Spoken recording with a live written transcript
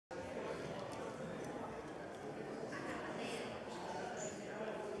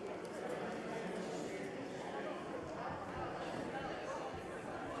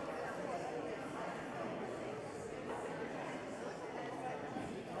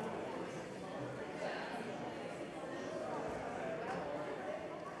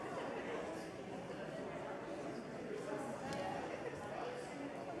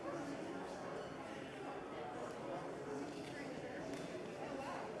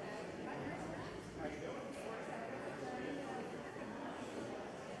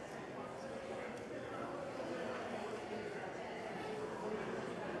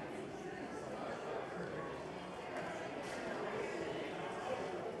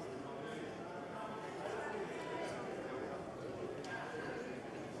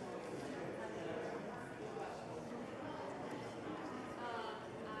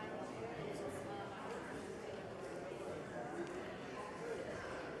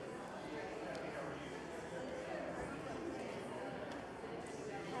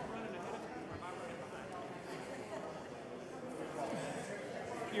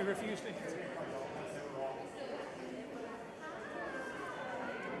you refuse to?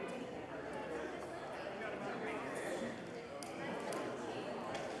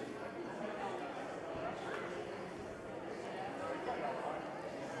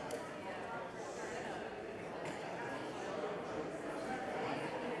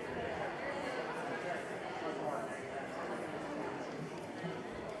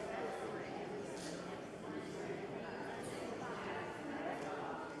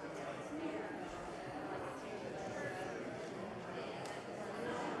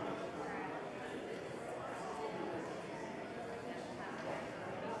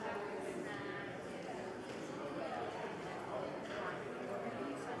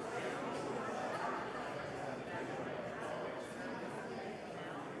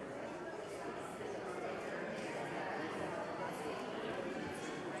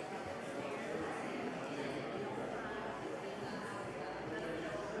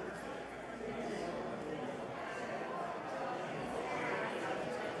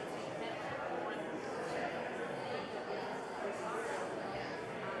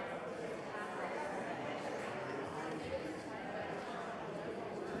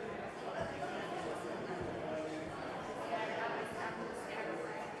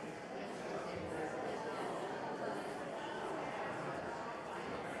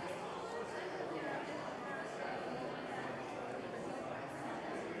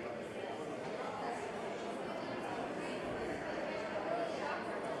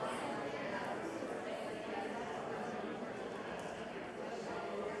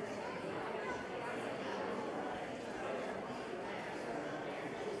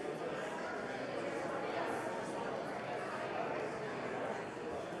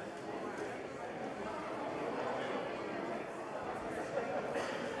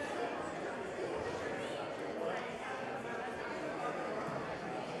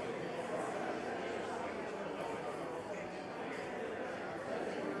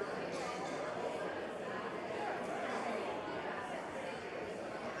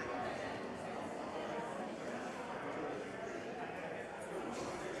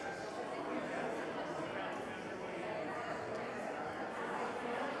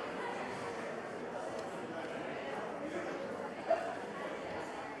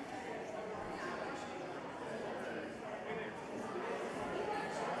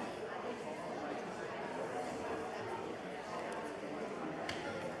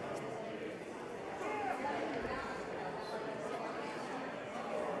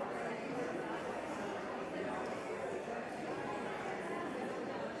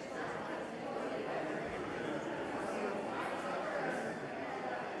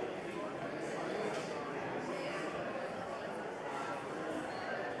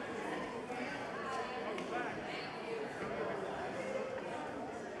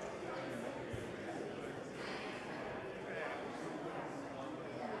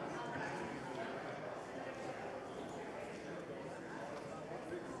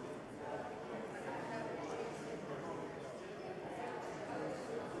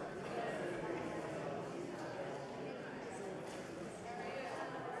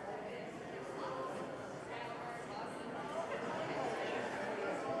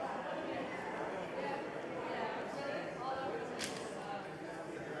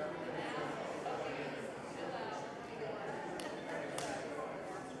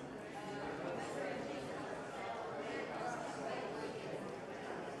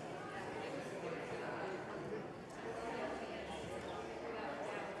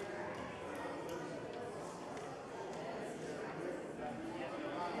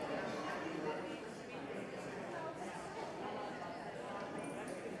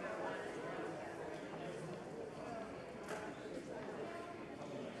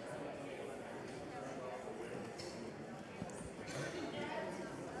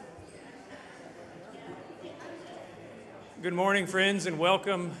 Good morning, friends, and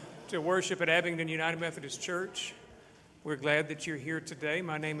welcome to worship at Abingdon United Methodist Church. We're glad that you're here today.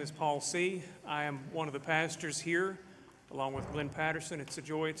 My name is Paul C. I am one of the pastors here, along with Glenn Patterson. It's a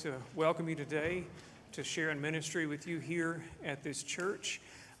joy to welcome you today to share in ministry with you here at this church.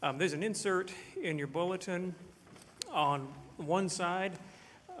 There's an insert in your bulletin on one side.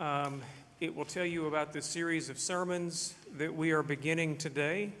 It will tell you about the series of sermons that we are beginning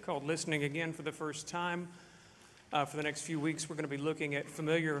today called Listening Again for the First Time. For the next few weeks, we're going to be looking at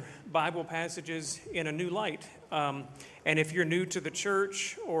familiar Bible passages in a new light. And if you're new to the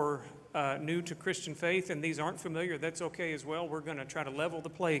church or new to Christian faith and these aren't familiar, that's okay as well. We're going to try to level the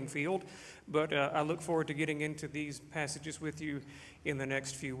playing field. But I look forward to getting into these passages with you in the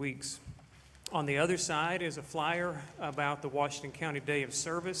next few weeks. On the other side is a flyer about the Washington County Day of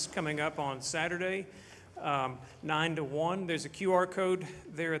Service coming up on Saturday, 9 to 1. There's a QR code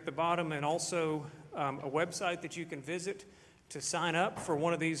there at the bottom, and also a website that you can visit to sign up for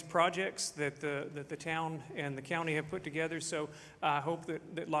one of these projects that the town and the county have put together. So I hope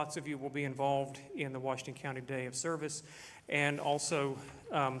that lots of you will be involved in the Washington County Day of Service. And also,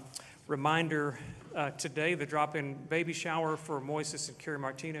 reminder today, the drop-in baby shower for Moises and Carrie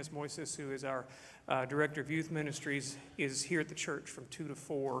Martinez. Moises, who is our Director of Youth Ministries, is here at the church from 2 to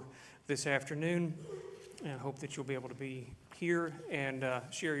 4 this afternoon. And I hope that you'll be able to be here and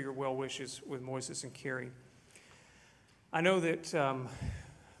share your well wishes with Moises and Carrie. I know that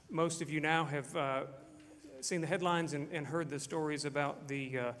most of you now have seen the headlines and heard the stories about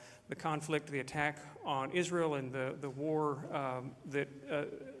the conflict, the attack on Israel, and the war that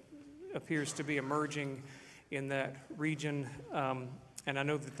appears to be emerging in that region. And I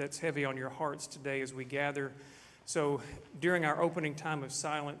know that that's heavy on your hearts today as we gather. So during our opening time of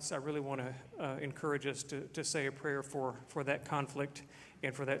silence, I really want to encourage us to say a prayer for that conflict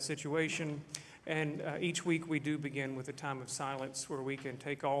and for that situation. And each week we do begin with a time of silence where we can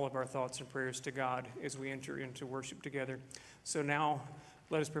take all of our thoughts and prayers to God as we enter into worship together. So now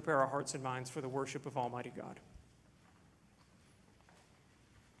let us prepare our hearts and minds for the worship of Almighty God.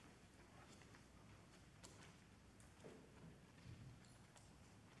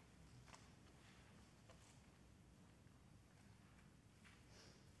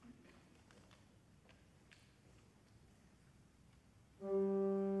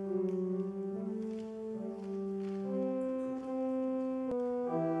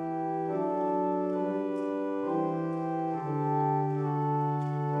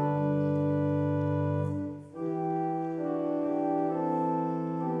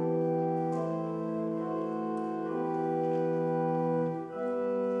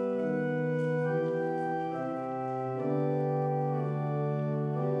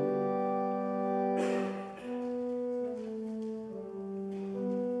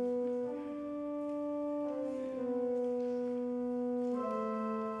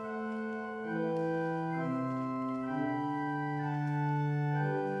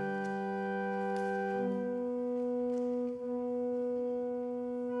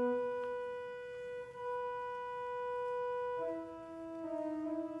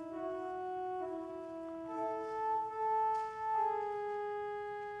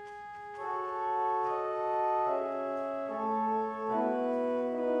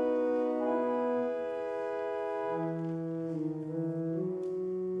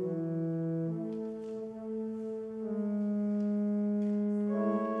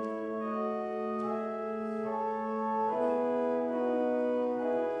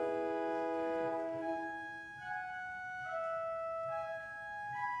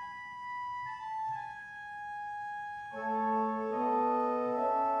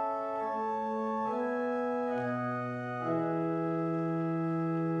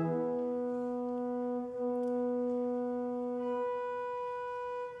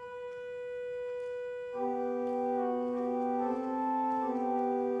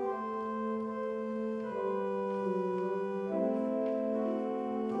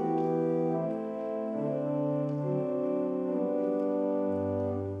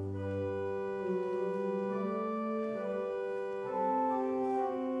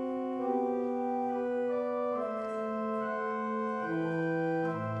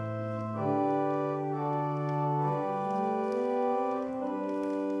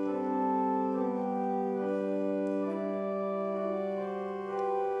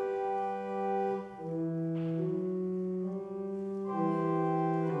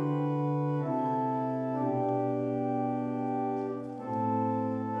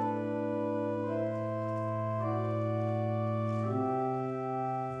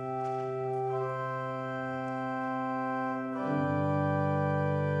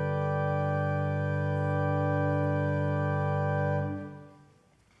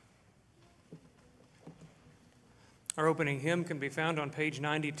 Our opening hymn can be found on page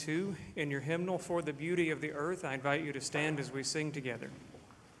 92 in your hymnal, For the Beauty of the Earth. I invite you to stand as we sing together.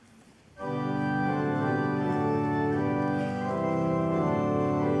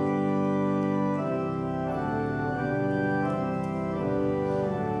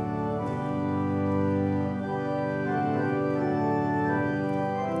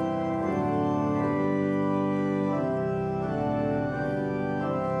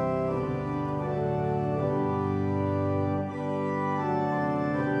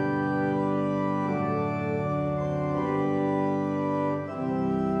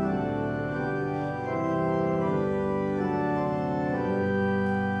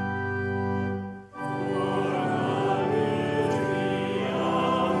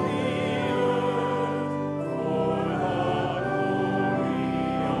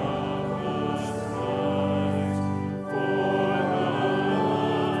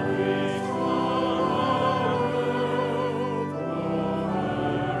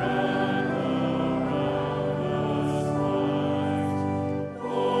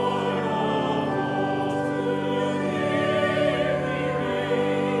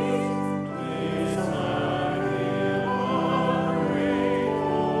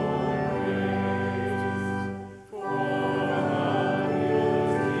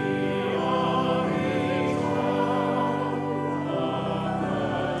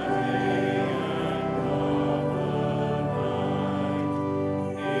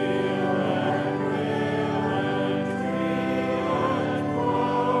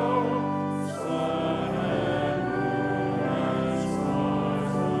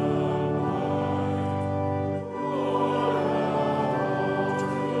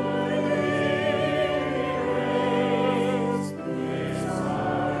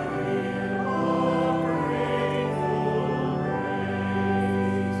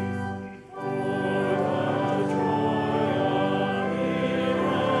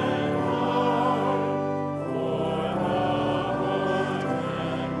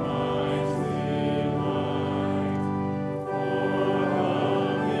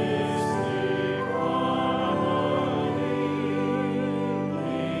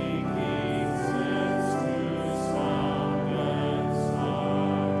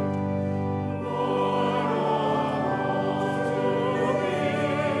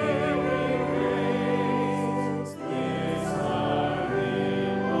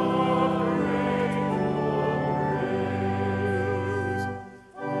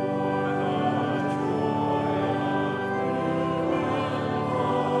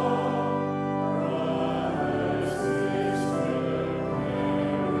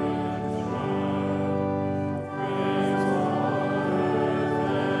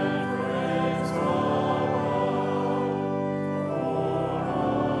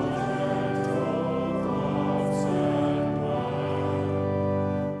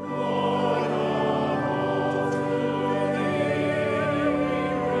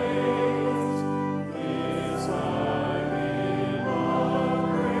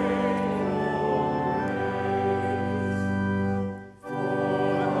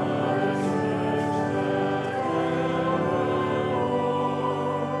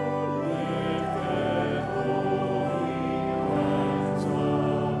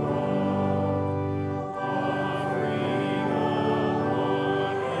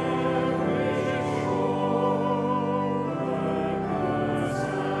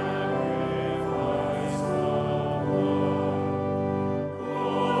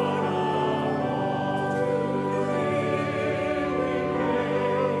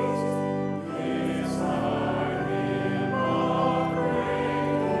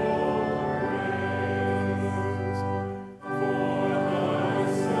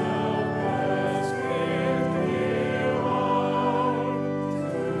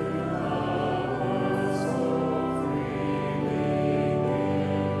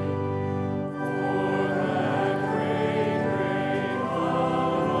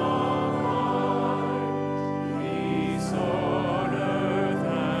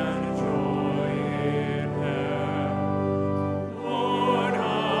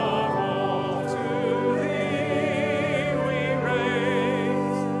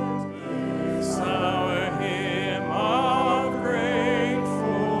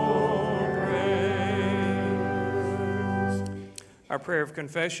 prayer of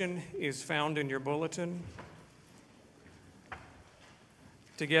confession is found in your bulletin.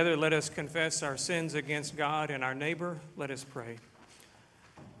 Together, let us confess our sins against God and our neighbor. Let us pray.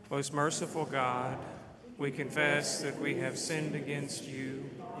 Most merciful God, we confess that we have sinned against you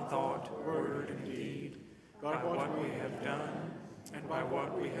in thought, word, and deed, by what we have done and by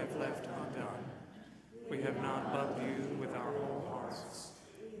what we have left undone. We have not loved you with our whole hearts.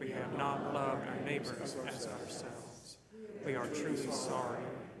 We have not loved our neighbors as ourselves. We are truly sorry,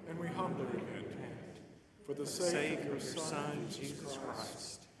 and we humbly repent. For the sake of your Son, Jesus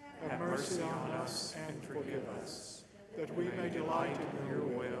Christ, have mercy on us and forgive us, that we may delight in your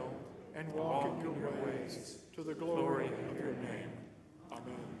will and walk in your ways to the glory of your name.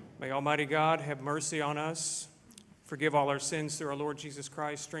 Amen. May Almighty God have mercy on us, forgive all our sins through our Lord Jesus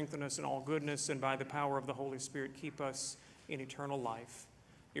Christ, strengthen us in all goodness, and by the power of the Holy Spirit keep us in eternal life.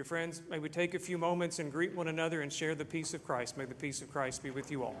 Dear friends, may we take a few moments and greet one another and share the peace of Christ. May the peace of Christ be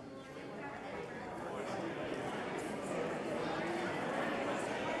with you all.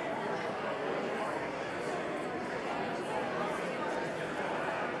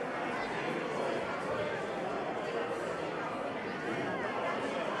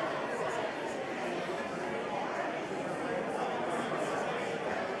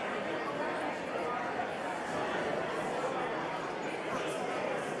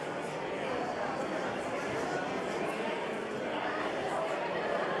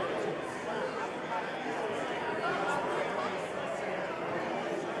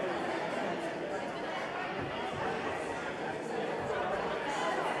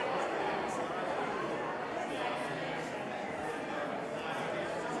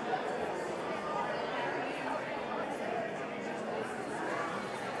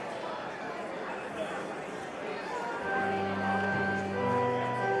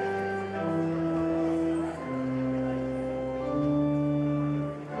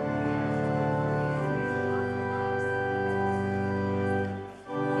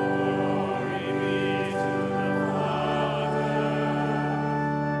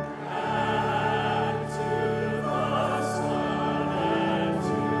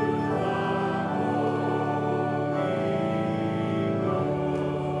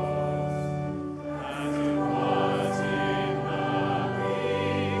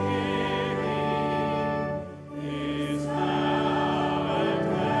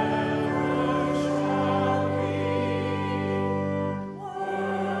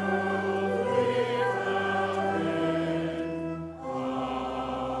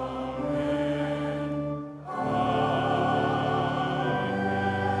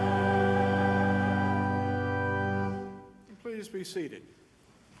 Please be seated.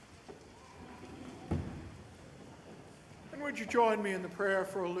 And would you join me in the prayer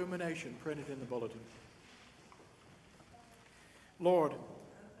for illumination printed in the bulletin? Lord,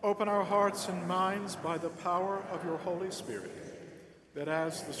 open our hearts and minds by the power of your Holy Spirit, that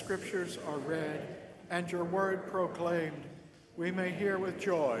as the Scriptures are read and your word proclaimed, we may hear with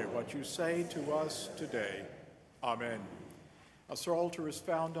joy what you say to us today. Amen. A psalter is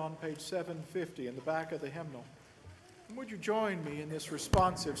found on page 750 in the back of the hymnal. And would you join me in this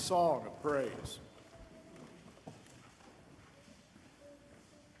responsive song of praise?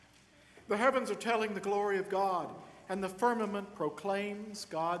 The heavens are telling the glory of God, and the firmament proclaims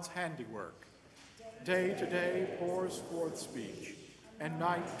God's handiwork. Day to day pours forth speech, and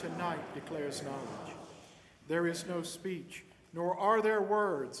night to night declares knowledge. There is no speech, nor are there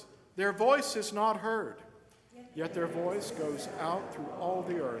words. Their voice is not heard. Yet their voice goes out through all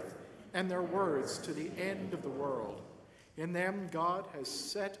the earth, and their words to the end of the world. In them God has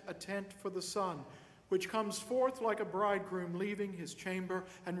set a tent for the sun, which comes forth like a bridegroom leaving his chamber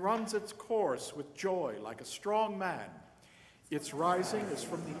and runs its course with joy like a strong man. Its rising is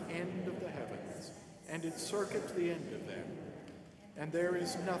from the end of the heavens, and its circuit to the end of them. And there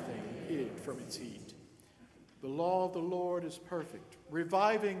is nothing hid from its heat. The law of the Lord is perfect,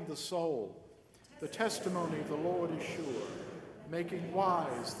 reviving the soul. The testimony of the Lord is sure, making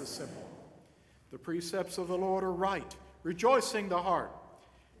wise the simple. The precepts of the Lord are right, rejoicing the heart.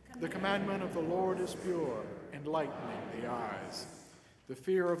 The commandment of the Lord is pure, enlightening the eyes. The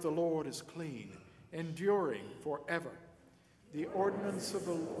fear of the Lord is clean, enduring forever. The ordinances of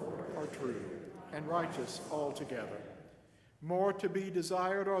the Lord are true and righteous altogether. More to be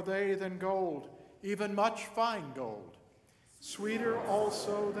desired are they than gold, even much fine gold. Sweeter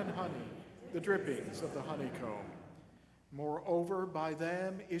also than honey, the drippings of the honeycomb. Moreover, by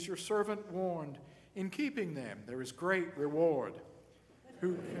them is your servant warned. In keeping them there is great reward.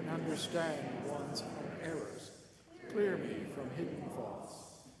 Who can understand one's own errors? Clear me from hidden faults.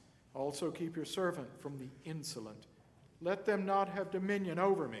 Also keep your servant from the insolent. Let them not have dominion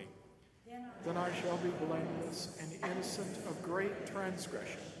over me. Then I shall be blameless and innocent of great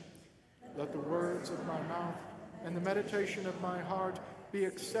transgression. Let the words of my mouth and the meditation of my heart be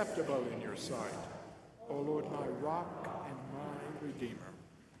acceptable in your sight, O Lord, my rock and my redeemer.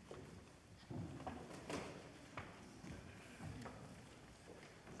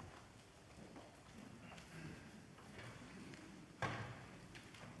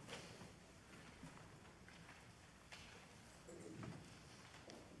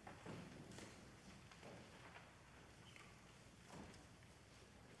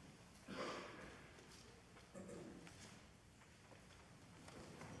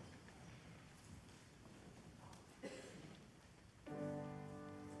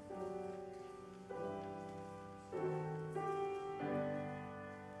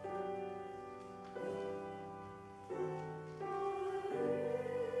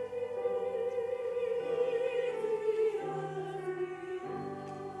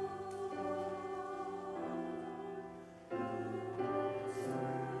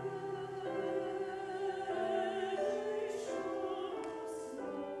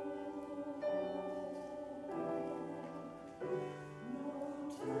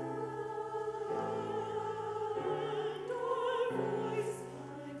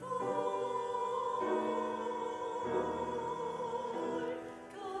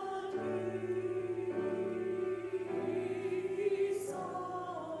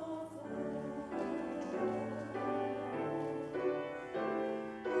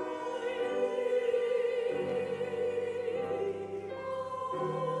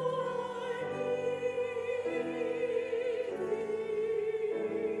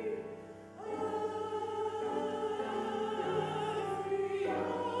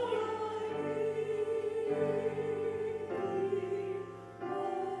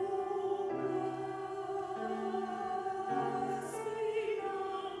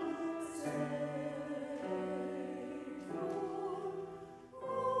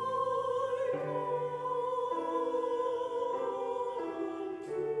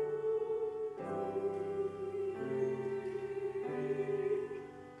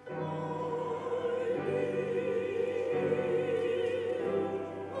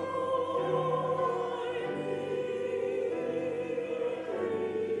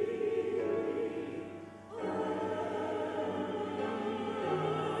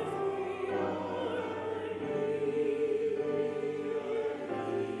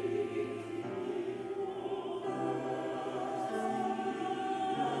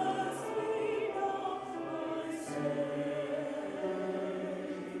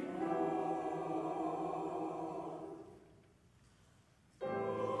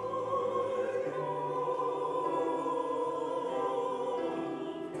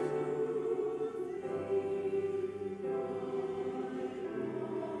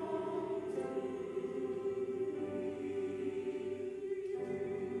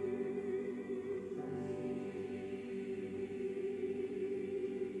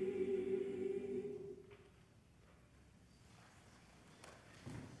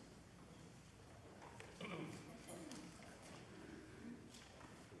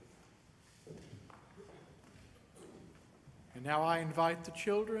 And now I invite the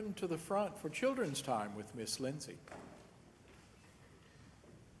children to the front for children's time with Miss Lindsay.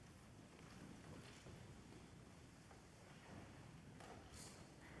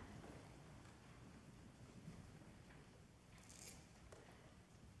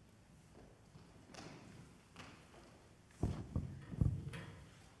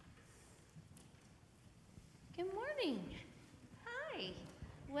 Good morning. Hi.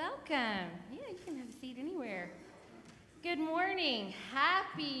 Welcome. Yeah, you can have a seat anywhere. Good morning.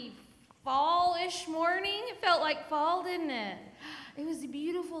 Happy fall-ish morning. It felt like fall, didn't it? It was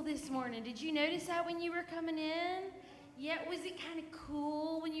beautiful this morning. Did you notice that when you were coming in? Yeah, was it kind of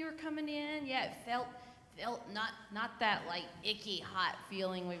cool when you were coming in? Yeah, it felt not that like icky hot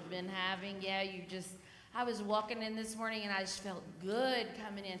feeling we've been having. Yeah, I was walking in this morning and I just felt good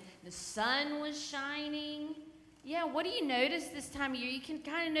coming in. The sun was shining. Yeah, what do you notice this time of year? You can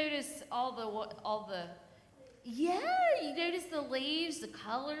kind of notice yeah, you notice the leaves, the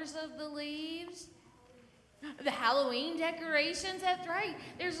colors of the leaves. The Halloween decorations, that's right.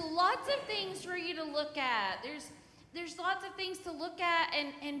 There's lots of things for you to look at. There's lots of things to look at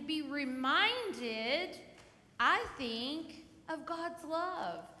and be reminded, I think, of God's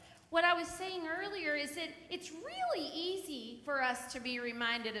love. What I was saying earlier is that it's really easy for us to be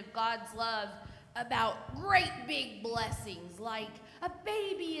reminded of God's love about great big blessings, like a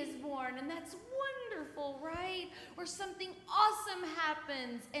baby is born, and that's wonderful, right? Or something awesome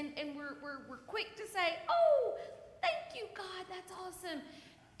happens, and we're quick to say, oh, Thank you, God. That's awesome.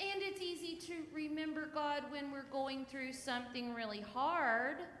 And it's easy to remember God when we're going through something really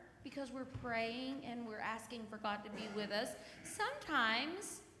hard because we're praying and we're asking for God to be with us.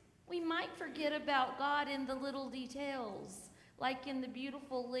 Sometimes we might forget about God in the little details, like in the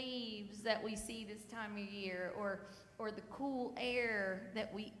beautiful leaves that we see this time of year, or the cool air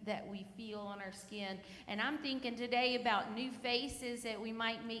that we feel on our skin. And I'm thinking today about new faces that we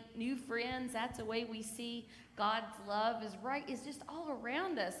might meet, new friends. That's the way we see God's love is just all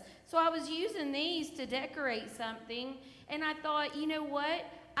around us. So I was using these to decorate something, and I thought, you know what?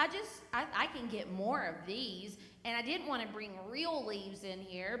 I can get more of these. And I didn't want to bring real leaves in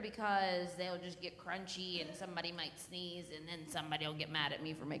here because they'll just get crunchy and somebody might sneeze and then somebody will get mad at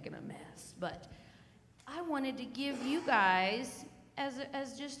me for making a mess. But I wanted to give you guys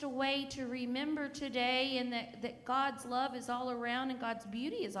as just a way to remember today, and that God's love is all around and God's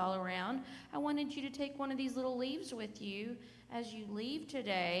beauty is all around. I wanted you to take one of these little leaves with you as you leave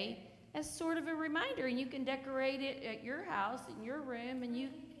today as sort of a reminder. And you can decorate it at your house, in your room, and you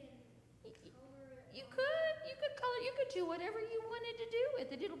could color, you could do whatever you wanted to do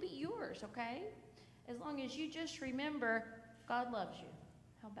with it. It'll be yours, okay? As long as you just remember God loves you.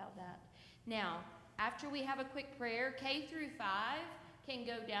 How about that? Now, after we have a quick prayer, K through 5 can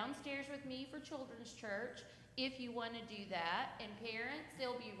go downstairs with me for Children's Church if you want to do that. And parents,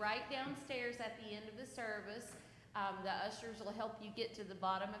 they'll be right downstairs at the end of the service. The ushers will help you get to the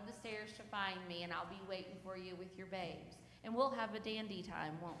bottom of the stairs to find me, and I'll be waiting for you with your babes. And we'll have a dandy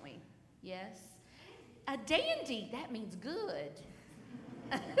time, won't we? Yes? A dandy, that means good.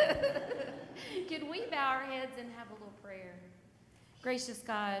 Can we bow our heads and have a little prayer? Gracious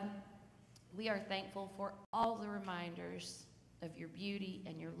God, we are thankful for all the reminders of your beauty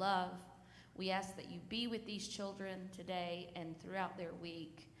and your love. We ask that you be with these children today and throughout their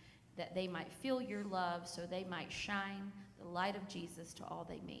week, that they might feel your love so they might shine the light of Jesus to all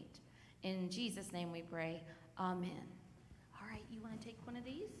they meet. In Jesus' name we pray, amen. All right, you want to take one of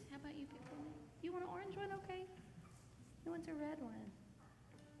these? How about you pick one? You want an orange one? Okay. Who wants a red one?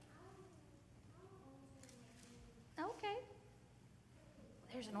 Okay.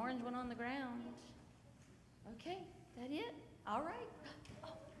 There's an orange one on the ground. Okay, that it? All right.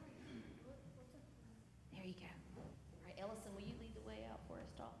 Oh. There you go. All right, Ellison, will you lead the way out for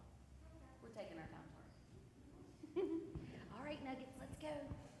us, doll? We're taking our time. All right, Nuggets, let's go.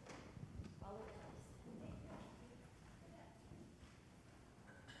 Follow us.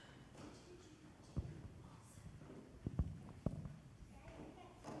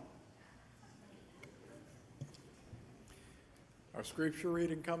 Our scripture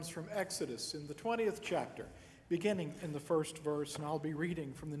reading comes from Exodus in the 20th chapter, beginning in the first verse, and I'll be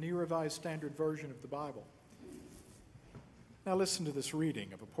reading from the New Revised Standard Version of the Bible. Now listen to this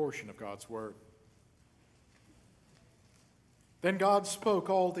reading of a portion of God's Word. Then God spoke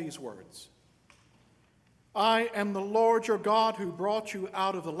all these words. I am the Lord your God who brought you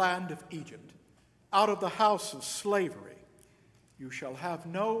out of the land of Egypt, out of the house of slavery. You shall have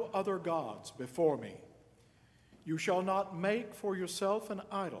no other gods before me. You shall not make for yourself an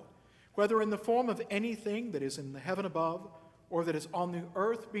idol, whether in the form of anything that is in the heaven above, or that is on the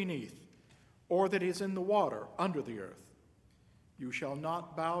earth beneath, or that is in the water under the earth. You shall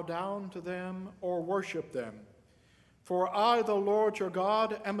not bow down to them or worship them. For I, the Lord your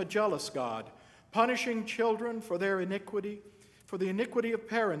God, am a jealous God, punishing children for their iniquity, for the iniquity of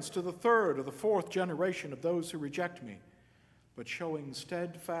parents to the third or the fourth generation of those who reject me, but showing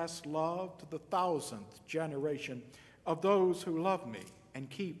steadfast love to the 1,000th generation of those who love me and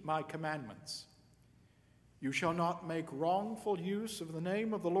keep my commandments. You shall not make wrongful use of the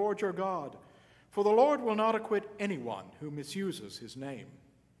name of the Lord your God, for the Lord will not acquit anyone who misuses his name.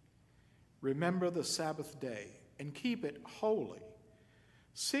 Remember the Sabbath day and keep it holy.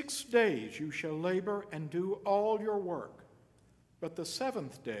 6 days you shall labor and do all your work, but the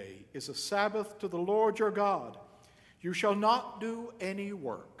 7th day is a Sabbath to the Lord your God. You shall not do any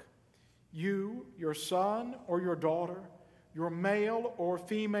work. You, your son or your daughter, your male or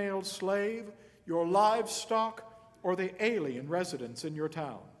female slave, your livestock, or the alien residents in your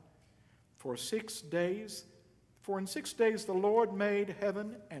town. For in 6 days the Lord made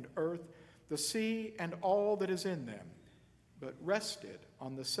heaven and earth, the sea and all that is in them, but rested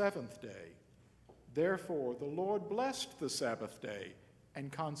on the 7th day. Therefore the Lord blessed the Sabbath day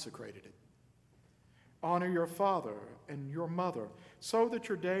and consecrated it. Honor your father and your mother, so that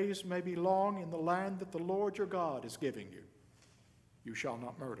your days may be long in the land that the Lord your God is giving you. You shall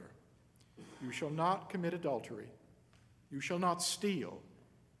not murder. You shall not commit adultery. You shall not steal.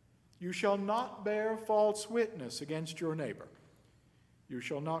 You shall not bear false witness against your neighbor. You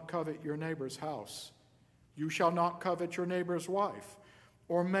shall not covet your neighbor's house. You shall not covet your neighbor's wife,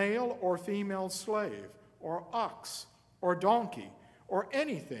 or male or female slave, or ox, or donkey, or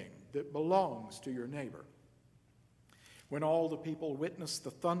anything that belongs to your neighbor." When all the people witnessed the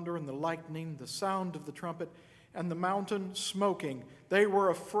thunder and the lightning, the sound of the trumpet, and the mountain smoking, they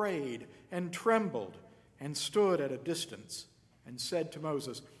were afraid and trembled and stood at a distance and said to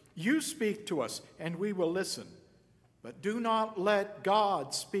Moses, "You speak to us, and we will listen. But do not let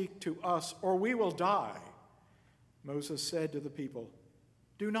God speak to us, or we will die." Moses said to the people,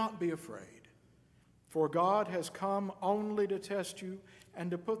 "Do not be afraid, for God has come only to test you and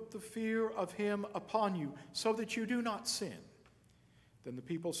to put the fear of him upon you, so that you do not sin." Then the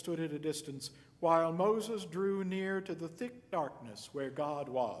people stood at a distance, while Moses drew near to the thick darkness where God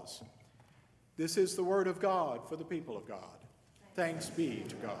was. This is the word of God for the people of God. Thanks be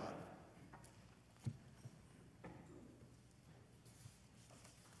to God.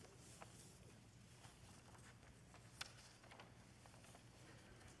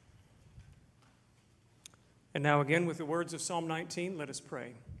 And now again, with the words of Psalm 19, let us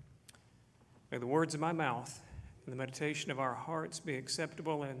pray. May the words of my mouth and the meditation of our hearts be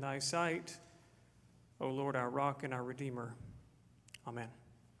acceptable in thy sight, O Lord, our rock and our redeemer. Amen.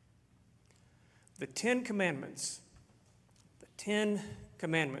 The 10 Commandments. The 10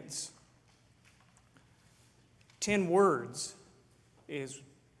 Commandments. 10 words is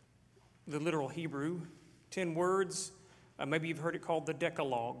the literal Hebrew. 10 words, maybe you've heard it called the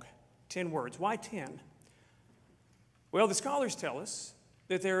Decalogue. 10 words. Why 10? Well, the scholars tell us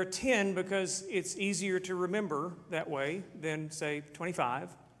that there are 10 because it's easier to remember that way than, say,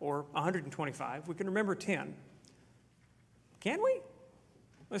 25 or 125. We can remember 10. Can we?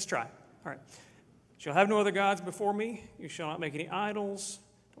 Let's try. All right. "You shall have no other gods before me. You shall not make any idols.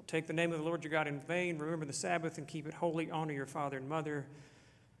 Don't take the name of the Lord your God in vain. Remember the Sabbath and keep it holy. Honor your father and mother.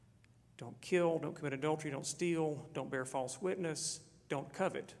 Don't kill. Don't commit adultery. Don't steal. Don't bear false witness. Don't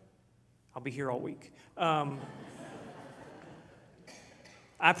covet." I'll be here all week.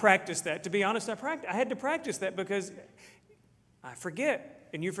 I practiced that. To be honest, I had to practice that because I forget,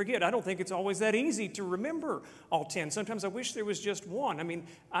 and you forget. I don't think it's always that easy to remember all 10. Sometimes I wish there was just one. I mean,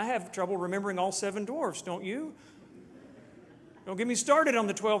 I have trouble remembering all 7 dwarfs, don't you? Don't get me started on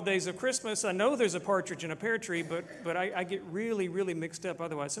the 12 days of Christmas. I know there's a partridge in a pear tree, but I get really, really mixed up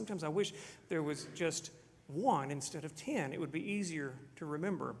otherwise. Sometimes I wish there was just one instead of 10. It would be easier to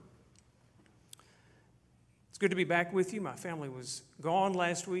remember. It's good to be back with you. My family was gone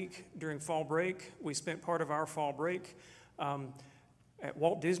last week during fall break. We spent part of our fall break at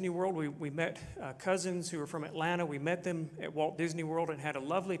Walt Disney World. We met cousins who are from Atlanta. We met them at Walt Disney World and had a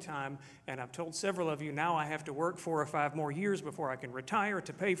lovely time. And I've told several of you now I have to work 4 or 5 more years before I can retire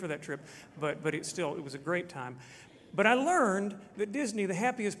to pay for that trip. But it was a great time. But I learned that Disney, the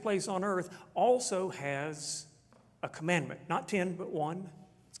happiest place on earth, also has a commandment. Not 10, but 1.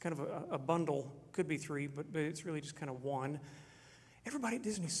 It's kind of a bundle. Could be 3, but it's really just kind of 1. Everybody at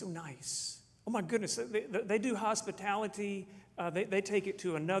Disney is so nice. Oh my goodness, they do hospitality. They take it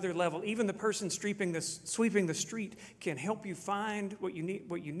to another level. Even the person sweeping the street can help you find what you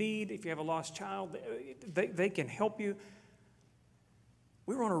need. If you have a lost child, they can help you.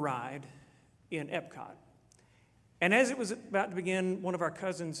 We were on a ride in Epcot. And as it was about to begin, one of our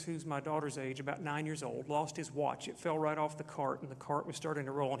cousins, who's my daughter's age, about 9 years old, lost his watch. It fell right off the cart, and the cart was starting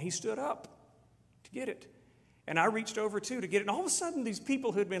to roll, and he stood up to get it. And I reached over, too, to get it. And all of a sudden, these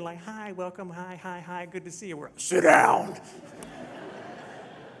people who'd been like, "Hi, welcome, hi, good to see you," were, "Sit down."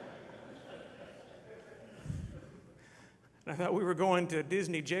 I thought we were going to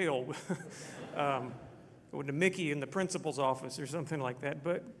Disney jail, to Mickey in the principal's office or something like that.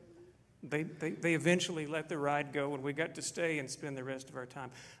 But they eventually let the ride go, and we got to stay and spend the rest of our time.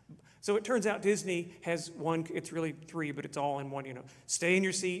 So it turns out Disney has 1, it's really 3, but it's all in one, Stay in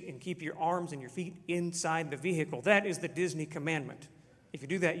your seat and keep your arms and your feet inside the vehicle. That is the Disney commandment. If you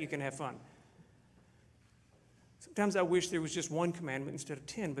do that, you can have fun. Sometimes I wish there was just 1 commandment instead of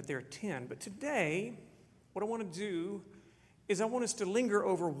 10, but there are 10. But today, what I want to do is I want us to linger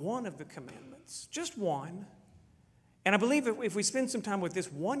over one of the commandments, just one. And I believe if we spend some time with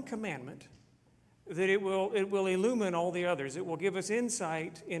this one commandment, that it will illumine all the others. It will give us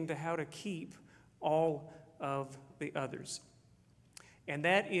insight into how to keep all of the others. And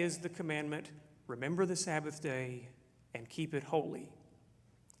that is the commandment, remember the Sabbath day and keep it holy.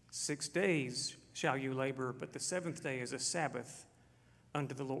 6 days shall you labor, but the 7th day is a Sabbath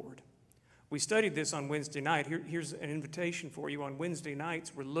unto the Lord. We studied this on Wednesday night. Here's an invitation for you. On Wednesday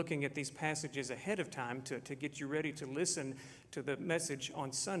nights, we're looking at these passages ahead of time to get you ready to listen to the message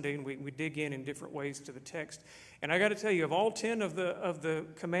on Sunday, and we dig in different ways to the text. And I got to tell you, of all 10 of the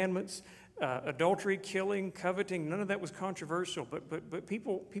commandments, adultery, killing, coveting, none of that was controversial, but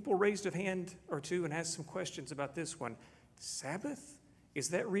people raised a hand or two and asked some questions about this one. Sabbath? Is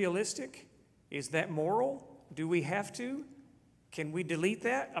that realistic? Is that moral? Do we have to? Can we delete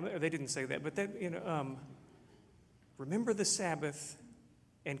that? I mean, they didn't say that, but that, remember the Sabbath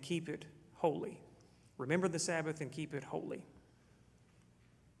and keep it holy. Remember the Sabbath and keep it holy.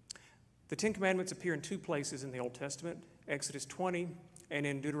 The Ten Commandments appear in two places in the Old Testament, Exodus 20 and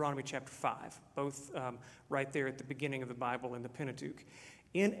in Deuteronomy chapter 5, both right there at the beginning of the Bible in the Pentateuch.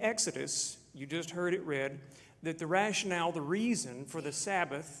 In Exodus, you just heard it read, that the rationale, the reason for the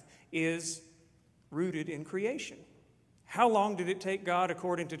Sabbath is rooted in creation. How long did it take God,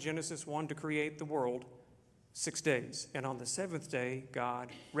 according to Genesis 1, to create the world? 6 days. And on the seventh day, God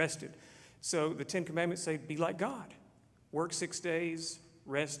rested. So the Ten Commandments say, be like God. Work 6 days,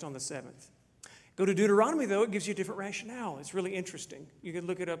 rest on the seventh. Go to Deuteronomy, though, it gives you a different rationale. It's really interesting. You can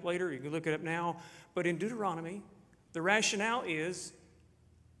look it up later, you can look it up now. But in Deuteronomy, the rationale is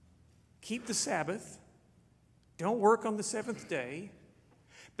keep the Sabbath, don't work on the seventh day,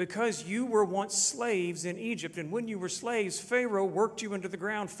 because you were once slaves in Egypt. And when you were slaves, Pharaoh worked you into the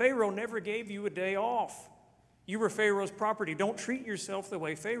ground. Pharaoh never gave you a day off. You were Pharaoh's property. Don't treat yourself the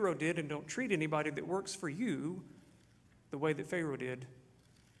way Pharaoh did, and don't treat anybody that works for you the way that Pharaoh did.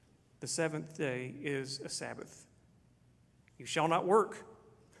 The seventh day is a Sabbath. You shall not work.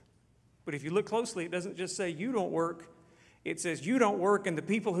 But if you look closely, it doesn't just say you don't work. It says you don't work, and the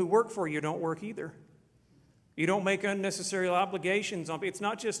people who work for you don't work either. You don't make unnecessary obligations on. It's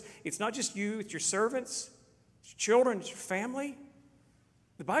not just you, it's your servants, it's your children, it's your family.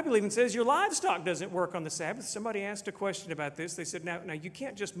 The Bible even says your livestock doesn't work on the Sabbath. Somebody asked a question about this. They said, now you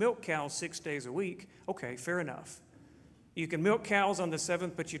can't just milk cows 6 days a week. Okay, fair enough. You can milk cows on the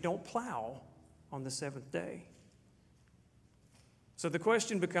seventh, but you don't plow on the seventh day. So the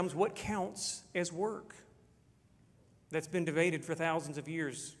question becomes, what counts as work? That's been debated for thousands of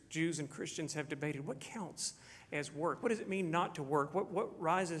years. Jews and Christians have debated what counts as work. What does it mean not to work? What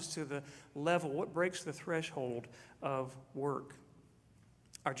rises to the level? What breaks the threshold of work?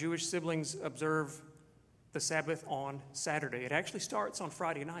 Our Jewish siblings observe the Sabbath on Saturday. It actually starts on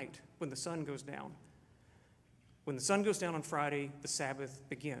Friday night when the sun goes down. When the sun goes down on Friday, the Sabbath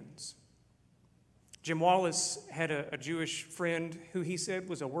begins. Jim Wallace had a Jewish friend who he said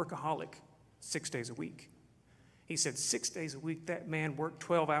was a workaholic 6 days a week. He said 6 days a week, that man worked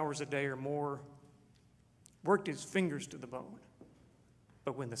 12 hours a day or more, worked his fingers to the bone.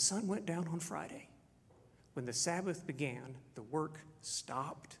 But when the sun went down on Friday, when the Sabbath began, the work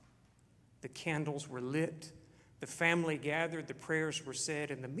stopped, the candles were lit, the family gathered, the prayers were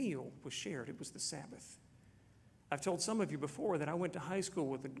said, and the meal was shared. It was the Sabbath. I've told some of you before that I went to high school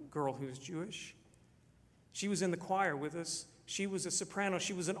with a girl who's Jewish. She was in the choir with us. She was a soprano.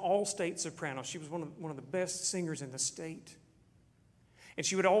 She was an all-state soprano. She was one of the best singers in the state. And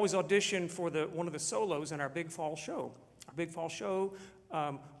she would always audition for one of the solos in our Big Fall show. Our Big Fall show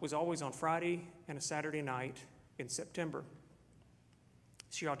was always on Friday and a Saturday night in September.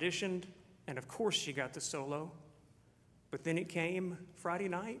 She auditioned, and of course she got the solo. But then it came Friday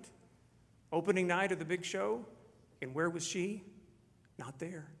night, opening night of the big show, and where was she? Not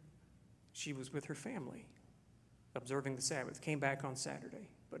there. She was with her family, observing the Sabbath, came back on Saturday,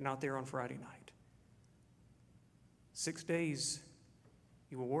 but not there on Friday night. 6 days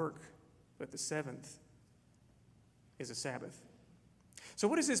you will work, but the seventh is a Sabbath. So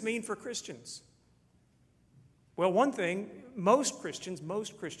what does this mean for Christians? Well, one thing, most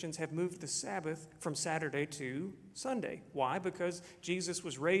Christians have moved the Sabbath from Saturday to Sunday. Why? Because Jesus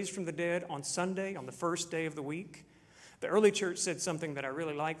was raised from the dead on Sunday, on the first day of the week. The early church said something that I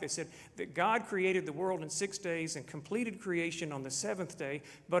really like. They said that God created the world in 6 days and completed creation on the seventh day.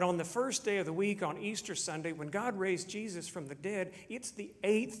 But on the first day of the week, on Easter Sunday, when God raised Jesus from the dead, it's the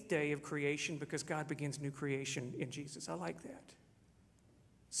 8th day of creation because God begins new creation in Jesus. I like that.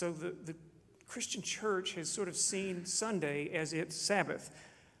 So the Christian church has sort of seen Sunday as its Sabbath.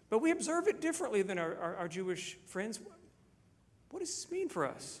 But we observe it differently than our Jewish friends. What does this mean for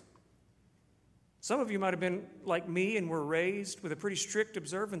us? Some of you might have been like me and were raised with a pretty strict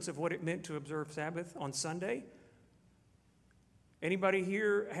observance of what it meant to observe Sabbath on Sunday. Anybody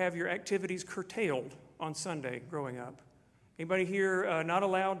here have your activities curtailed on Sunday growing up? Anybody here not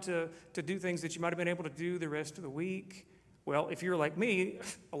allowed to do things that you might have been able to do the rest of the week? Well, if you're like me,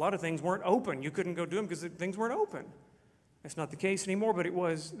 a lot of things weren't open. You couldn't go do them because things weren't open. That's not the case anymore, but it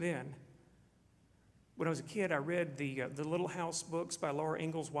was then. When I was a kid, I read the Little House books by Laura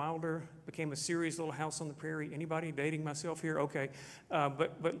Ingalls Wilder. Became a series, Little House on the Prairie. Anybody dating myself here? Okay.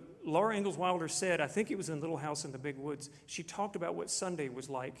 But Laura Ingalls Wilder said, I think it was in Little House in the Big Woods, she talked about what Sunday was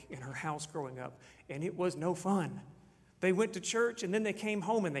like in her house growing up, and it was no fun. They went to church, and then they came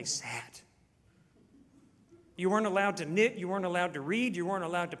home and they sat. You weren't allowed to knit, you weren't allowed to read, you weren't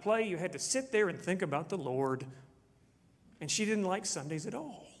allowed to play. You had to sit there and think about the Lord. And she didn't like Sundays at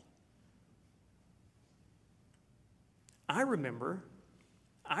all. I remember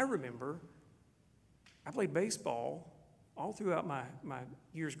I played baseball all throughout my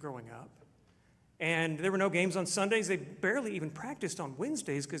years growing up. And there were no games on Sundays. They barely even practiced on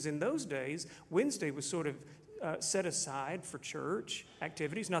Wednesdays, because in those days, Wednesday was sort of set aside for church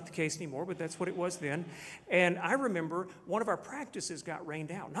activities. Not the case anymore, but that's what it was then. And I remember one of our practices got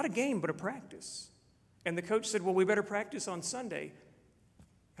rained out. Not a game, but a practice. And the coach said, well, we better practice on Sunday.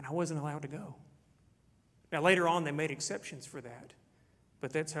 And I wasn't allowed to go. Now, later on, they made exceptions for that,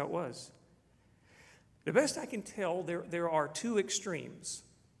 but that's how it was. The best I can tell, there are two extremes.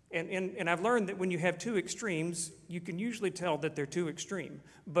 And I've learned that when you have two extremes, you can usually tell that they're too extreme.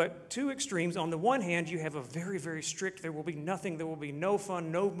 But two extremes, on the one hand, you have a very, very strict, there will be nothing, there will be no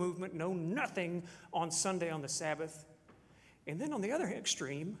fun, no movement, no nothing on Sunday on the Sabbath. And then on the other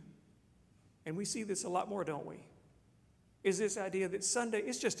extreme, and we see this a lot more, don't we, is this idea that Sunday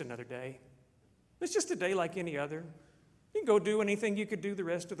is just another day. It's just a day like any other. You can go do anything you could do the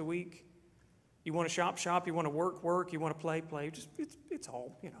rest of the week. You want to shop, you want to work, you want to play. Just it's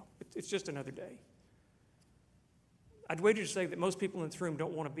all, it's just another day. I'd wager to say that most people in this room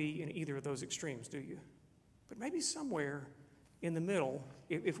don't want to be in either of those extremes, do you? But maybe somewhere in the middle,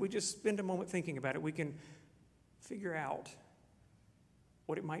 if we just spend a moment thinking about it, we can figure out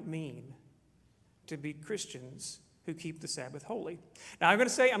what it might mean to be Christians who keep the Sabbath holy. Now, I'm going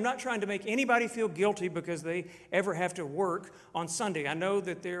to say I'm not trying to make anybody feel guilty because they ever have to work on Sunday. I know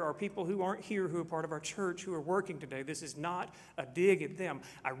that there are people who aren't here who are part of our church who are working today. This is not a dig at them.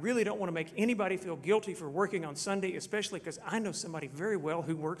 I really don't want to make anybody feel guilty for working on Sunday, especially because I know somebody very well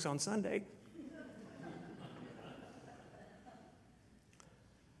who works on Sunday.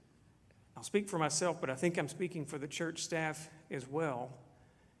 I'll speak for myself, but I think I'm speaking for the church staff as well.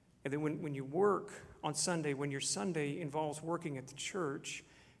 And then when you work on Sunday, when your Sunday involves working at the church,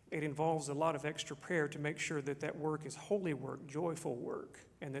 it involves a lot of extra prayer to make sure that that work is holy work, joyful work,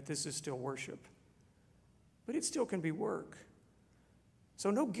 and that this is still worship. But it still can be work. So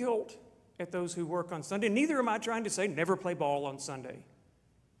no guilt at those who work on Sunday. Neither am I trying to say never play ball on Sunday.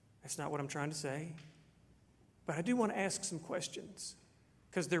 That's not what I'm trying to say. But I do want to ask some questions,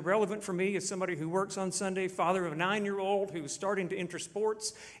 because they're relevant for me as somebody who works on Sunday, father of a 9-year-old who's starting to enter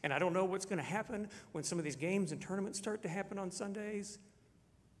sports, and I don't know what's going to happen when some of these games and tournaments start to happen on Sundays.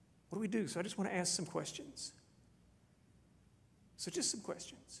 What do we do? So I just want to ask some questions. So just some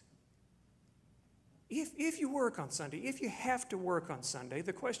questions. If you work on Sunday, if you have to work on Sunday,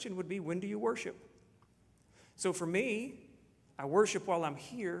 the question would be, when do you worship? So for me, I worship while I'm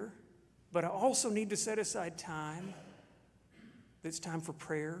here, but I also need to set aside time. It's time for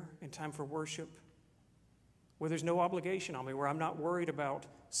prayer and time for worship, where there's no obligation on me, where I'm not worried about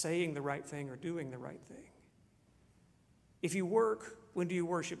saying the right thing or doing the right thing. If you work, when do you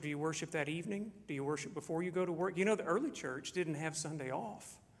worship? Do you worship that evening? Do you worship before you go to work? You know, the early church didn't have Sunday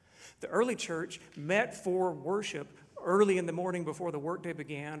off. The early church met for worship early in the morning before the workday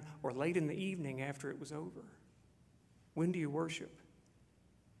began, or late in the evening after it was over. When do you worship?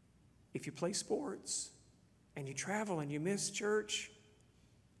 If you play sports, and you travel and you miss church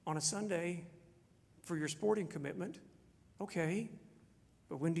on a Sunday for your sporting commitment, okay,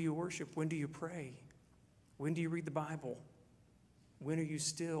 but when do you worship? When do you pray? When do you read the Bible? When are you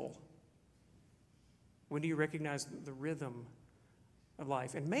still? When do you recognize the rhythm of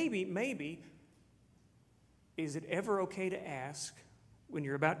life? And maybe, is it ever okay to ask when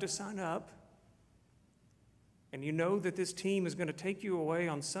you're about to sign up and you know that this team is going to take you away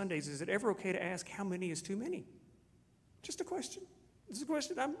on Sundays, is it ever okay to ask how many is too many? Just a question. It's a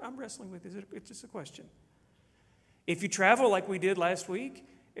question I'm wrestling with. It's just a question. If you travel like we did last week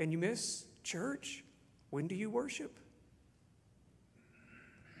and you miss church, when do you worship?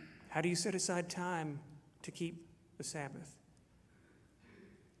 How do you set aside time to keep the Sabbath?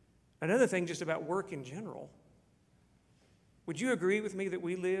 Another thing just about work in general. Would you agree with me that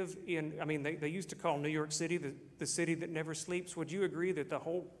we live in, they used to call New York City the city that never sleeps. Would you agree that the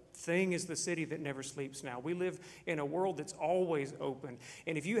whole thing is the city that never sleeps now? We live in a world that's always open.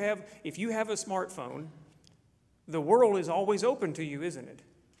 And if you have a smartphone, the world is always open to you, isn't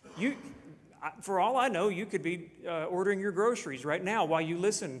it? For all I know, you could be ordering your groceries right now while you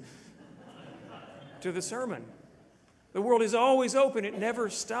listen to the sermon. The world is always open. It never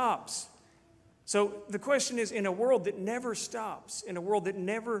stops. So the question is, in a world that never stops, in a world that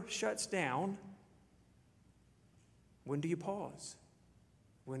never shuts down, when do you pause?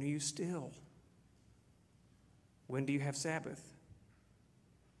 When are you still? When do you have Sabbath?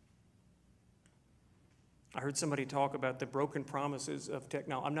 I heard somebody talk about the broken promises of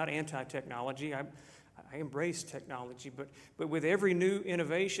technology. I'm not anti-technology. I embrace technology, but with every new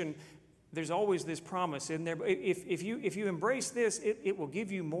innovation, there's always this promise in there. If you embrace this, it will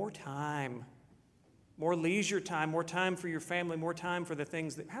give you more time, more leisure time, more time for your family, more time for the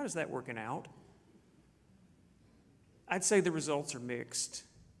things that. How is that working out? I'd say the results are mixed.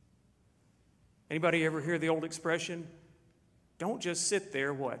 Anybody ever hear the old expression? Don't just sit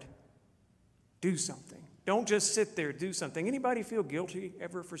there, what? Do something. Don't just sit there, do something. Anybody feel guilty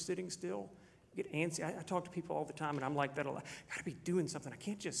ever for sitting still? Get antsy. I talk to people all the time, and I'm like that a lot. I gotta be doing something. I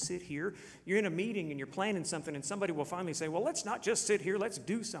can't just sit here. You're in a meeting and you're planning something, and somebody will finally say, well, let's not just sit here, let's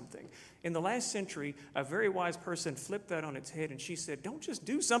do something. In the last century, a very wise person flipped that on its head, and she said, don't just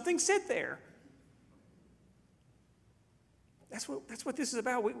do something, sit there. That's what this is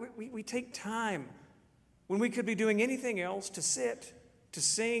about. We take time when we could be doing anything else to sit, to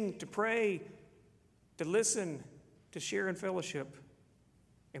sing, to pray, to listen, to share in fellowship.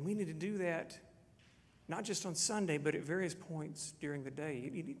 And we need to do that not just on Sunday, but at various points during the day.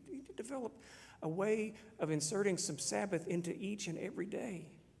 You need to develop a way of inserting some Sabbath into each and every day,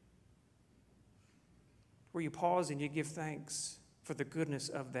 where you pause and you give thanks for the goodness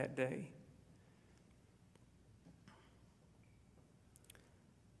of that day.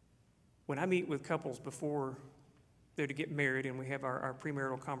 When I meet with couples before they're to get married, and we have our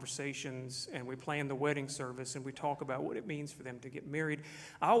premarital conversations, and we plan the wedding service, and we talk about what it means for them to get married,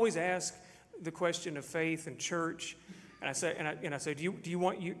 I always ask the question of faith and church, and I say, do you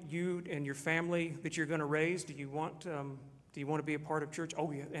want you and your family that you're going to raise? Do you want to be a part of church?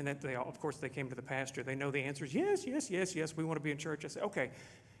 Oh yeah, and that of course they came to the pastor. They know the answer is yes. We want to be in church. I say, okay.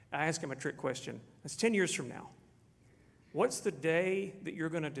 I ask him a trick question. It's 10 years from now. What's the day that you're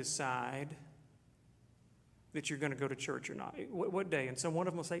going to decide that you're going to go to church or not? What day? And so one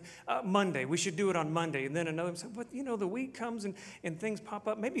of them will say, Monday. We should do it on Monday. And then another will say, but the week comes and things pop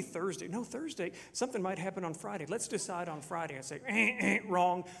up. Maybe Thursday. No, Thursday. Something might happen on Friday. Let's decide on Friday. I say,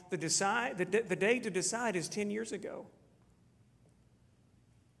 wrong. The day to decide is 10 years ago.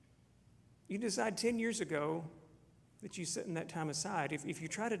 You decide 10 years ago that you set in that time aside. If you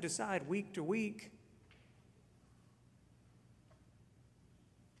try to decide week to week,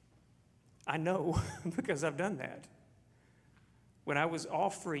 I know because I've done that. When I was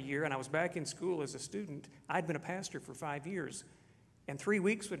off for a year and I was back in school as a student, I'd been a pastor for 5 years. And 3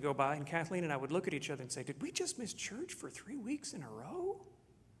 weeks would go by, and Kathleen and I would look at each other and say, did we just miss church for 3 weeks in a row? Oh,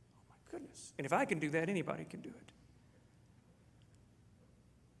 my goodness. And if I can do that, anybody can do it.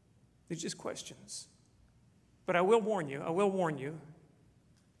 There's just questions. But I will warn you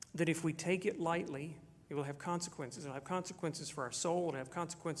that if we take it lightly, it will have consequences. It'll have consequences for our soul. It'll have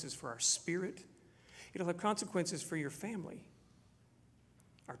consequences for our spirit. It'll have consequences for your family.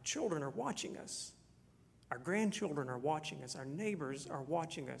 Our children are watching us. Our grandchildren are watching us. Our neighbors are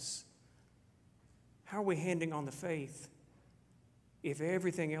watching us. How are we handing on the faith if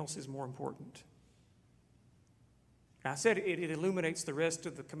everything else is more important? Now, I said it illuminates the rest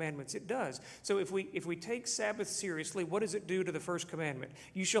of the commandments. It does. So if we take Sabbath seriously, what does it do to the first commandment?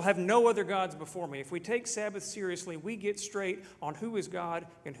 You shall have no other gods before me. If we take Sabbath seriously, we get straight on who is God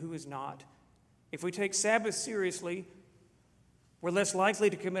and who is not. If we take Sabbath seriously, we're less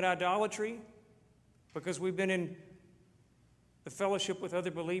likely to commit idolatry because we've been in the fellowship with other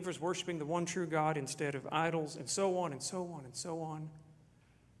believers, worshiping the one true God instead of idols, and so on and so on and so on.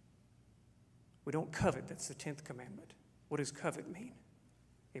 We don't covet. That's the 10th commandment. What does covet mean?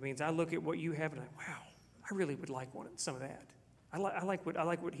 It means I look at what you have and I, wow, I really would like some of that. I like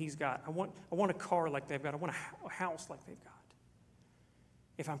what he's got. I want a car like they've got. I want a house like they've got.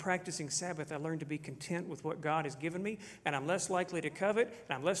 If I'm practicing Sabbath, I learn to be content with what God has given me, and I'm less likely to covet,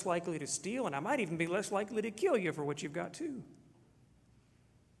 and I'm less likely to steal, and I might even be less likely to kill you for what you've got too.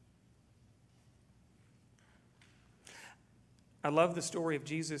 I love the story of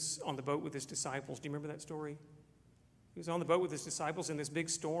Jesus on the boat with his disciples. Do you remember that story? He was on the boat with his disciples, and this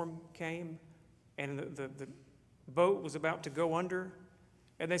big storm came, and the boat was about to go under.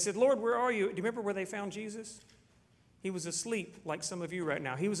 And they said, Lord, where are you? Do you remember where they found Jesus? He was asleep, like some of you right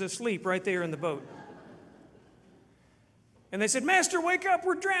now. He was asleep right there in the boat. And they said, Master, wake up,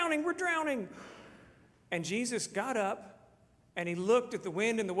 we're drowning, we're drowning. And Jesus got up, and he looked at the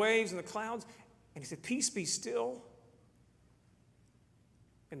wind and the waves and the clouds, and he said, peace be still.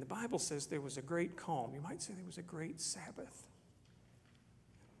 And the Bible says there was a great calm. You might say there was a great Sabbath.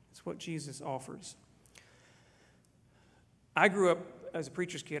 It's what Jesus offers. I grew up as a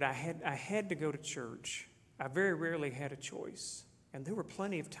preacher's kid. I had to go to church. I very rarely had a choice. And there were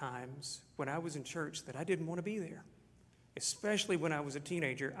plenty of times when I was in church that I didn't want to be there. Especially when I was a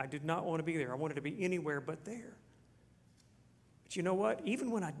teenager, I did not want to be there. I wanted to be anywhere but there. But you know what?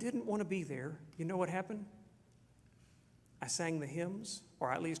 Even when I didn't want to be there, you know what happened? I sang the hymns, or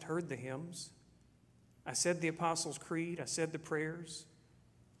I at least heard the hymns. I said the Apostles' Creed. I said the prayers.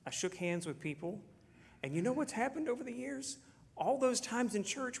 I shook hands with people. And you know what's happened over the years? All those times in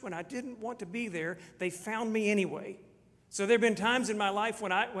church when I didn't want to be there, they found me anyway. So there have been times in my life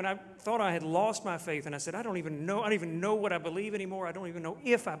when I thought I had lost my faith, and I said, I don't even know what I believe anymore. I don't even know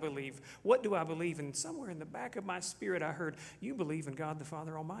if I believe. What do I believe? And somewhere in the back of my spirit, I heard, you believe in God the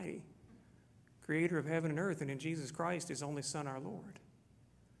Father Almighty, creator of heaven and earth, and in Jesus Christ, his only Son, our Lord.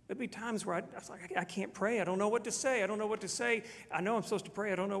 There'd be times where I was like, I can't pray. I don't know what to say. I don't know what to say. I know I'm supposed to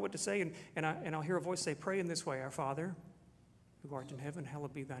pray. I don't know what to say. And I'll hear a voice say, pray in this way, our Father, who art in heaven,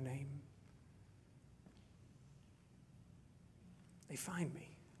 hallowed be thy name. They find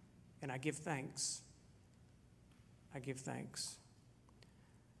me, and I give thanks. I give thanks.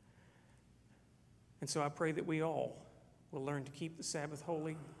 And so I pray that we all will learn to keep the Sabbath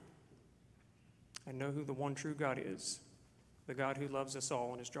holy and know who the one true God is, the God who loves us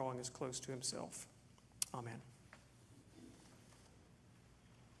all and is drawing us close to himself. Amen.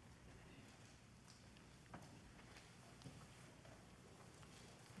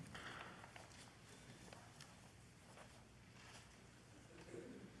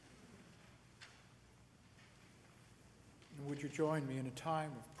 And would you join me in a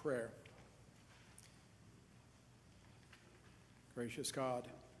time of prayer? Gracious God,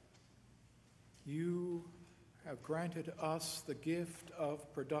 you have granted us the gift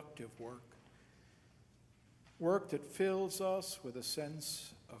of productive work, work that fills us with a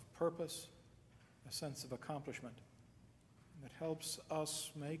sense of purpose, a sense of accomplishment, and that helps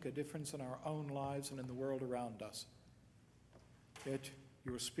us make a difference in our own lives and in the world around us. Yet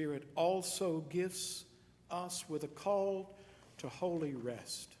your Spirit also gives us with a call to holy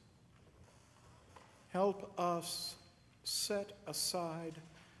rest. Help us set aside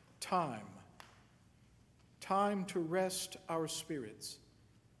time to rest our spirits,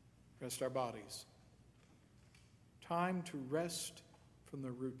 rest our bodies, time to rest from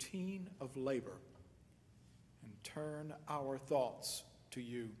the routine of labor and turn our thoughts to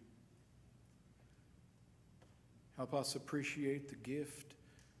you. Help us appreciate the gift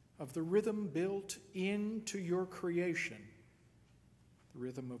of the rhythm built into your creation, the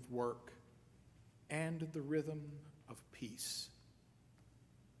rhythm of work and the rhythm of peace.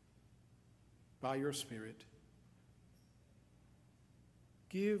 By your Spirit,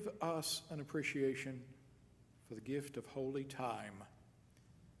 give us an appreciation for the gift of holy time,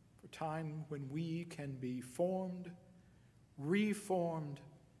 for time when we can be formed, reformed,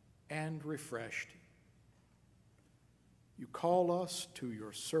 and refreshed. You call us to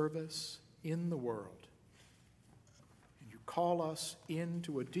your service in the world, and you call us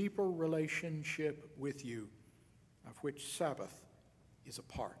into a deeper relationship with you, of which Sabbath is a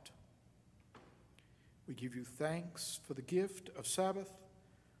part. We give you thanks for the gift of Sabbath,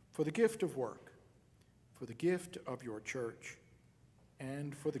 for the gift of work, for the gift of your church,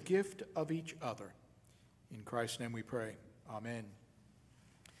 and for the gift of each other. In Christ's name we pray. Amen.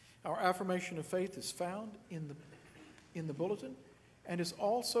 Our affirmation of faith is found in the bulletin and is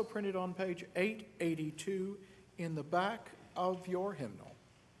also printed on page 882 in the back of your hymnal.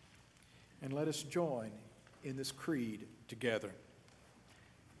 And let us join in this creed together.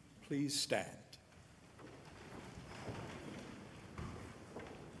 Please stand.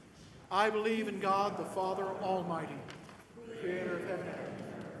 I believe in God, the Father Almighty, creator of heaven and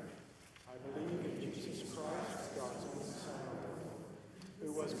earth. I believe in Jesus Christ, God's only Son,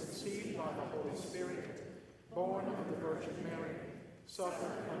 who was conceived by the Holy Spirit, born of the Virgin Mary,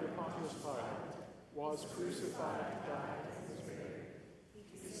 suffered under Pontius Pilate, was crucified, died, and was buried.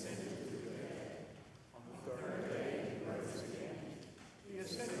 He descended to the dead. On the third day he rose again. He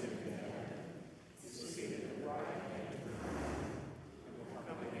ascended into heaven. He is seated at the right hand of God, and will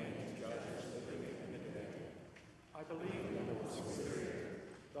come again to judge the living and the dead. I believe in the Holy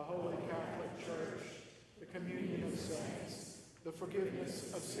Spirit, the Holy Catholic Church, the communion of saints, the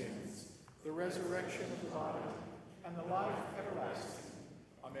forgiveness of sins, the resurrection of the body, and the life everlasting.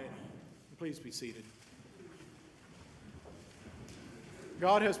 Amen. Please be seated.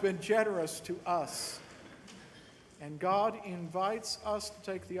 God has been generous to us, and God invites us to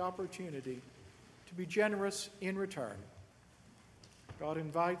take the opportunity to be generous in return. God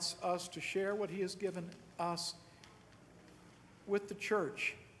invites us to share what he has given us with the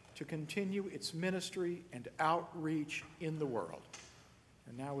church to continue its ministry and outreach in the world.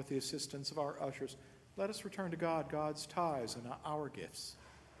 And now, with the assistance of our ushers, let us return to God, God's tithes and our gifts.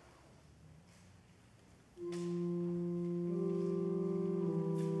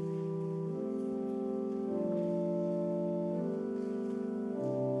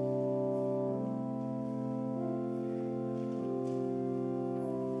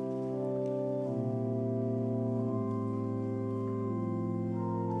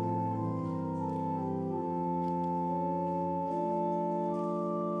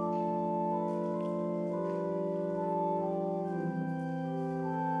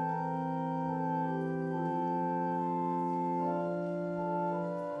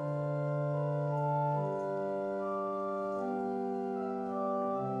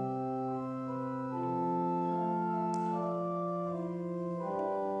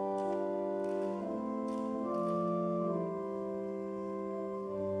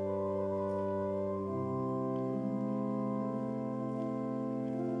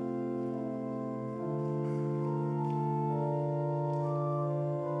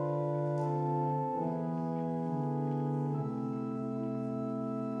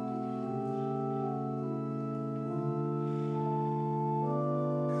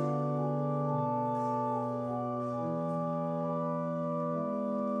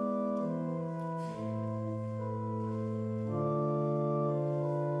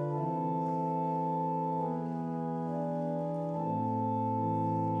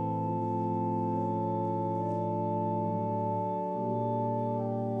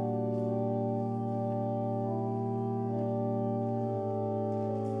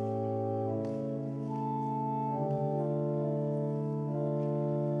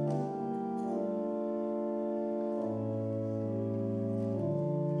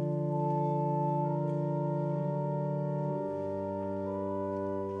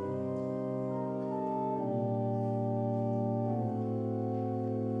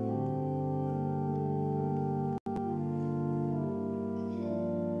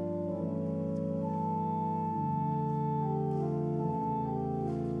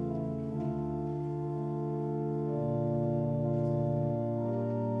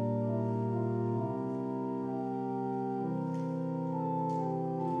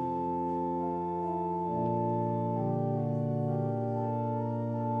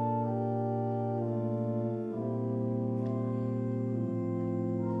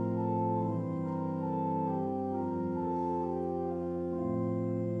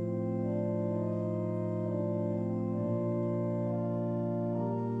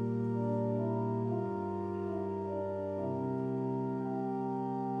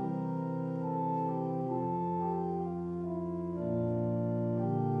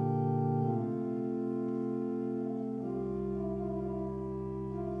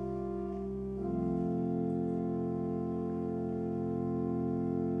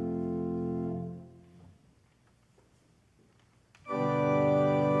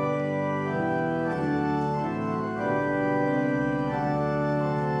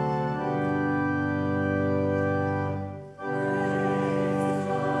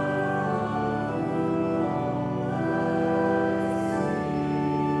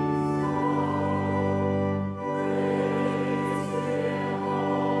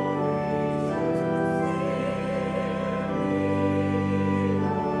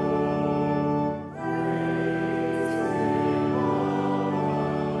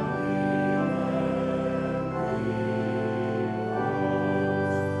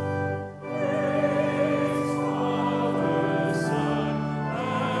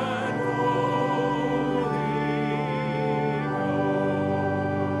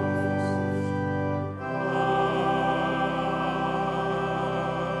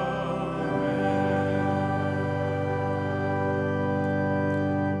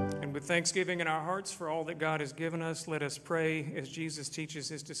 With thanksgiving in our hearts for all that God has given us, let us pray as Jesus teaches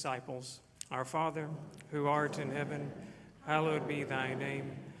his disciples. Our Father, who art in heaven, hallowed be thy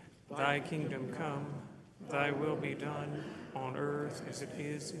name. Thy kingdom come, thy will be done on earth as it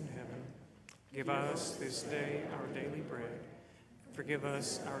is in heaven. Give us this day our daily bread. Forgive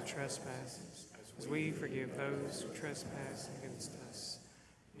us our trespasses, as we forgive those who trespass against us.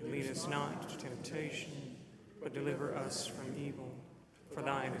 And lead us not into temptation, but deliver us from evil. For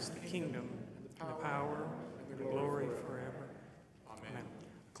thine is the kingdom, and the power, and the glory forever. Amen.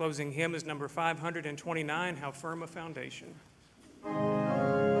 Closing hymn is number 529, How Firm a Foundation.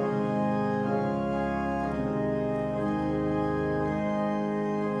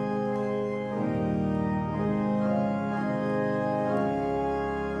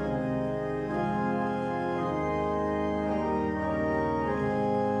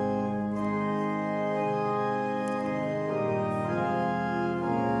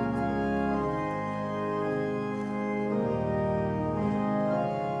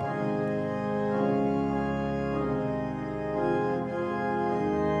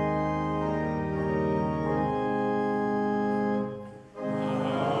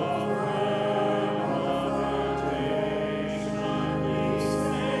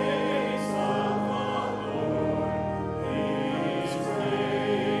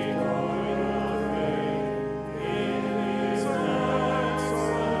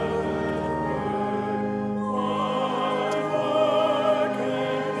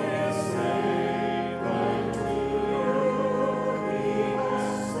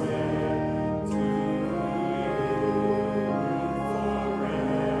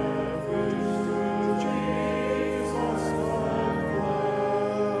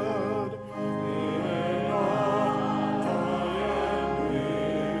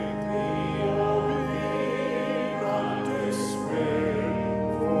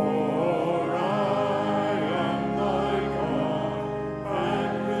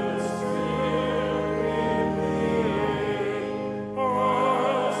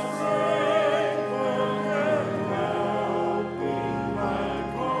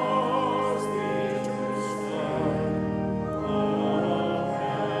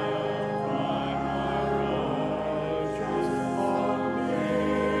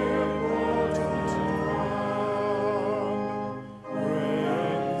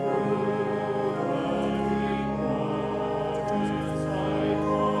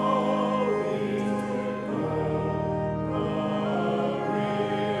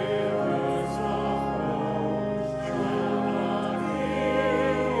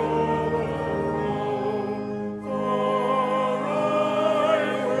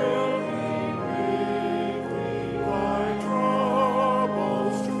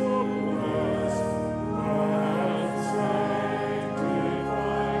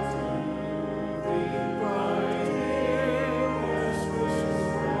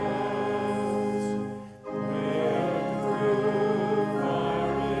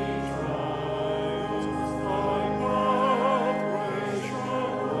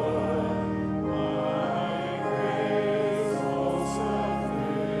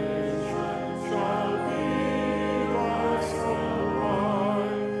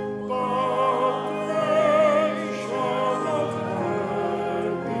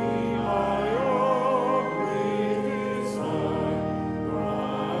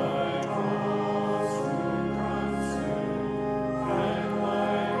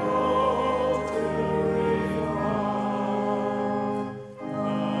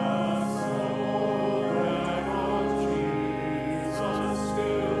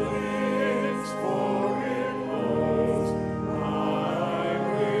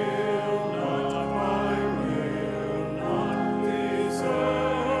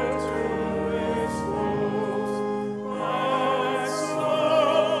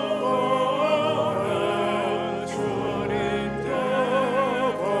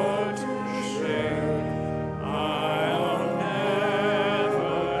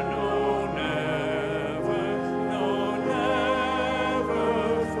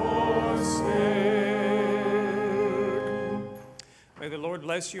 May the Lord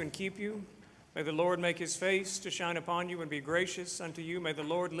bless you and keep you. May the Lord make his face to shine upon you and be gracious unto you. May the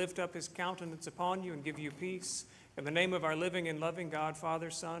Lord lift up his countenance upon you and give you peace. In the name of our living and loving God, Father,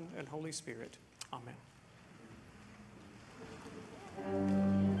 Son, and Holy Spirit. Amen.